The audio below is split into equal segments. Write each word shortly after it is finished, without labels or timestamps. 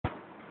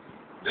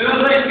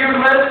tube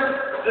means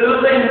this is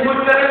the input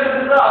current, this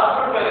is the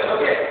output current.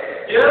 Okay.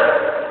 Here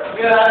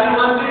we are having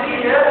one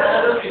CT, here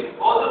another CT.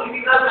 Both the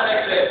CTs are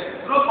connected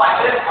through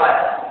pilot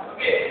wire.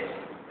 Okay.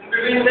 In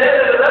between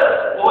there is a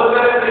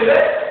overcurrent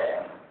relay.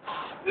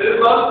 This is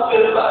called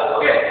fill bar.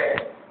 Okay.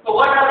 So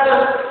what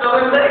happens? So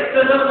when the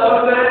external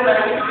current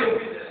magnitude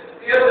increases,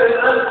 here there is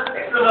an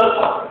external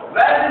fault.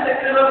 Where this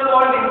external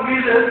fault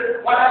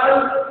increases, what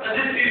happens?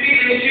 This CT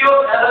ratio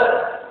error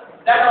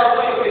that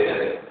also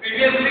increases.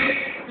 Previously,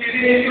 CT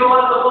ratio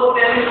was suppose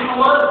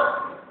 10:1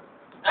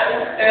 and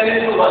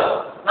 10:1.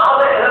 Now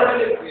the error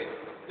will increase.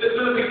 This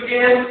will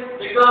become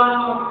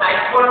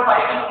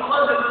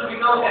 9.5:1. This will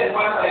become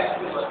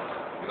 10.5:1.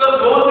 Because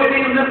those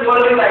cities in this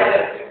world is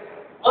identical.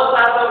 Must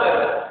have some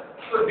error.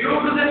 So due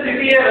to this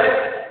CT error,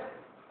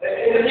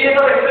 in the case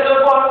of external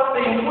fault,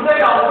 the input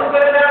and output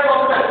current are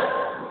constant.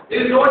 There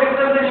is no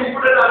difference in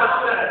input and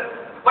output current,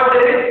 but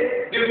there is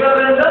difference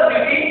in the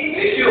CT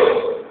ratio.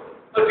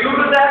 So due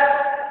to that,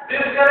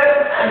 this current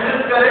and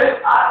this current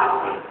are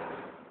different.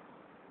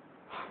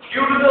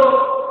 Due to the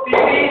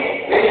CT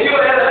ratio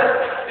error,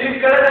 this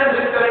current and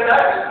this current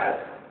are different.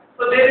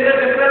 So there is a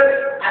difference,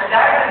 and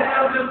that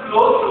difference will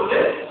flow through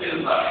this fill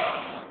bar.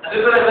 And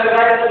this is another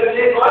guy is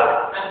relay called,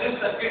 and this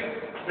circuit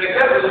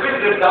breaker will be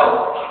dripped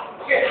out.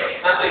 Okay,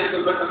 and the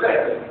equivalent to that.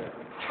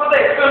 So the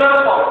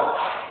external fault.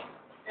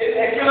 In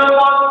external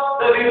fault,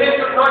 the relay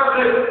should not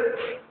drift,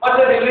 but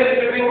the relay is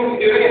dripping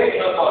during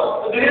external fault.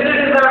 So this is the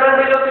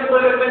disadvantage of simple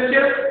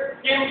differential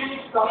scheme.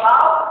 So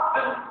how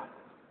this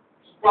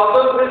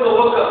problem is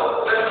overcome?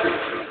 Let's see.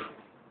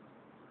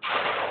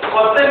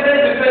 Percentage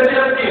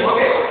differential scheme.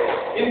 Okay.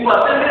 In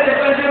percentage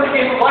differential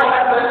scheme, what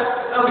happens?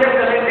 Now we are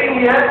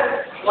connecting here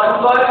one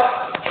coil,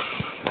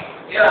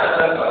 here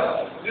another coil.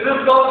 This is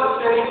called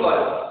restraining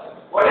coil.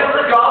 What is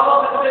the job of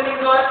restraining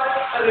coil?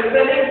 A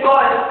restraining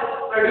coil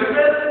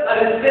produces a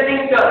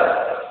restraining current,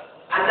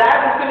 and that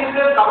restraining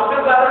current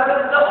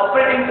counterbalances the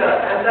operating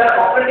current, and the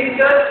operating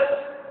current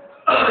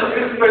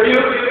is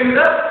produced during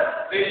the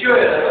ratio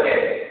error. Okay.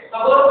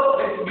 Suppose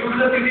due to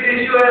the CT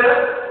ratio error,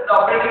 the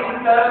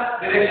operating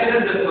current direction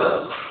is this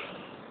one.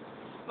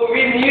 So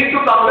we need to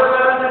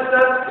counterbalance this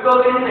current because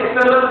in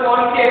external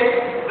fault case,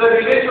 the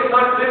relay should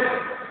not drift.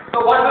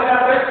 So what will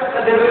happen?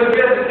 There will be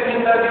a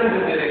restraining current in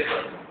this direction.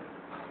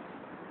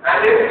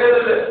 And it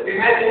will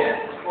remain in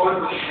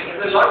old position. It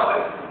will not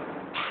drift.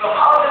 So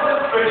how does it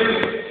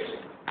produce?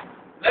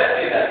 Let's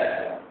see that.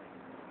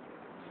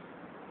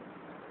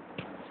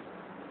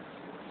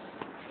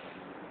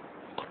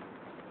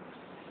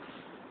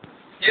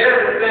 Here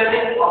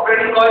restraining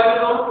operating coil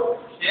is on.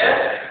 Here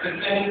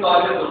restraining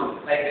coil is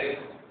on, like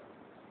this.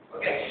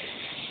 Okay.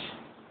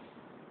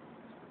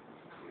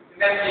 You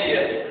can see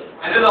here.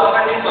 This is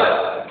operating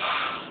coil.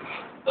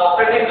 The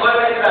operating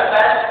coil is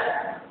attached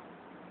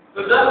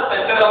to the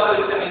center of the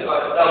restraining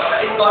coil. The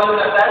operating coil is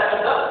attached to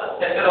the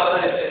center of the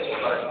restraining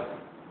coil.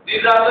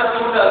 These are the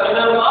two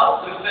terminals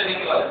of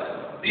restraining coil.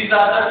 These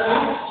are the two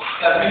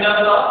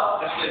terminals of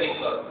restraining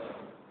coil.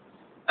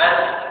 And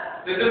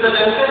this is the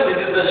junction,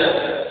 this is the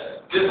junction.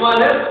 This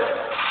one is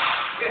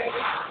okay.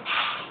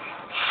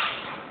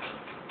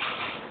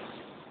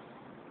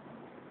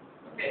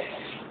 Okay.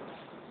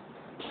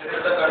 This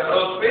is the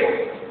control spring.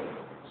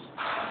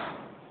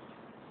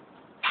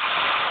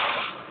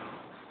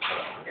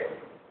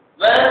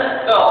 When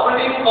the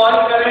operating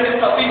coil current is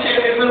sufficient,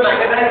 it will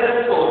magnetize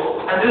this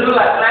core, and this will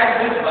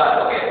attract this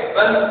bar. Okay.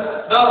 When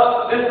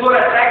this core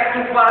attracts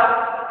this bar,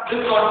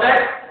 this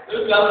contact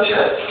will come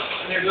here,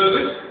 and it will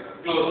be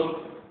closed.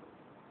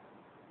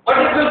 But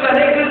if you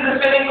connect this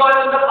restraining coil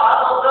in the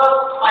path of the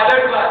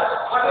pilot bar,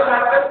 what will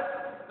happen?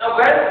 Now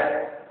when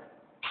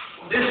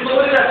this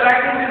core is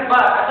attracting this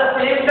bar, at the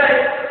same time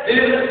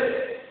there is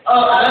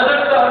another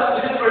current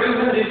which is produced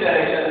in this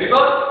direction,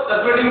 because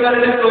the circulating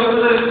current is flowing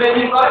to the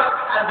restraining coil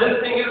and this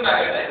thing is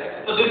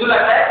magnetized. So this will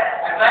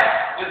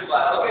attract this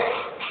bar. Okay.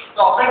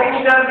 So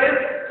operating current is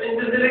in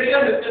this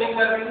direction, restraining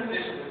current is in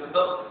this direction.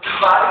 So this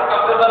bar is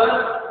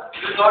counterbalanced.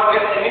 It will not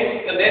get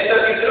any, the net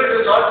circuit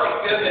will not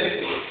experience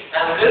anything,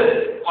 and this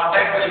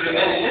contact will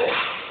remain in its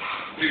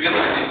previous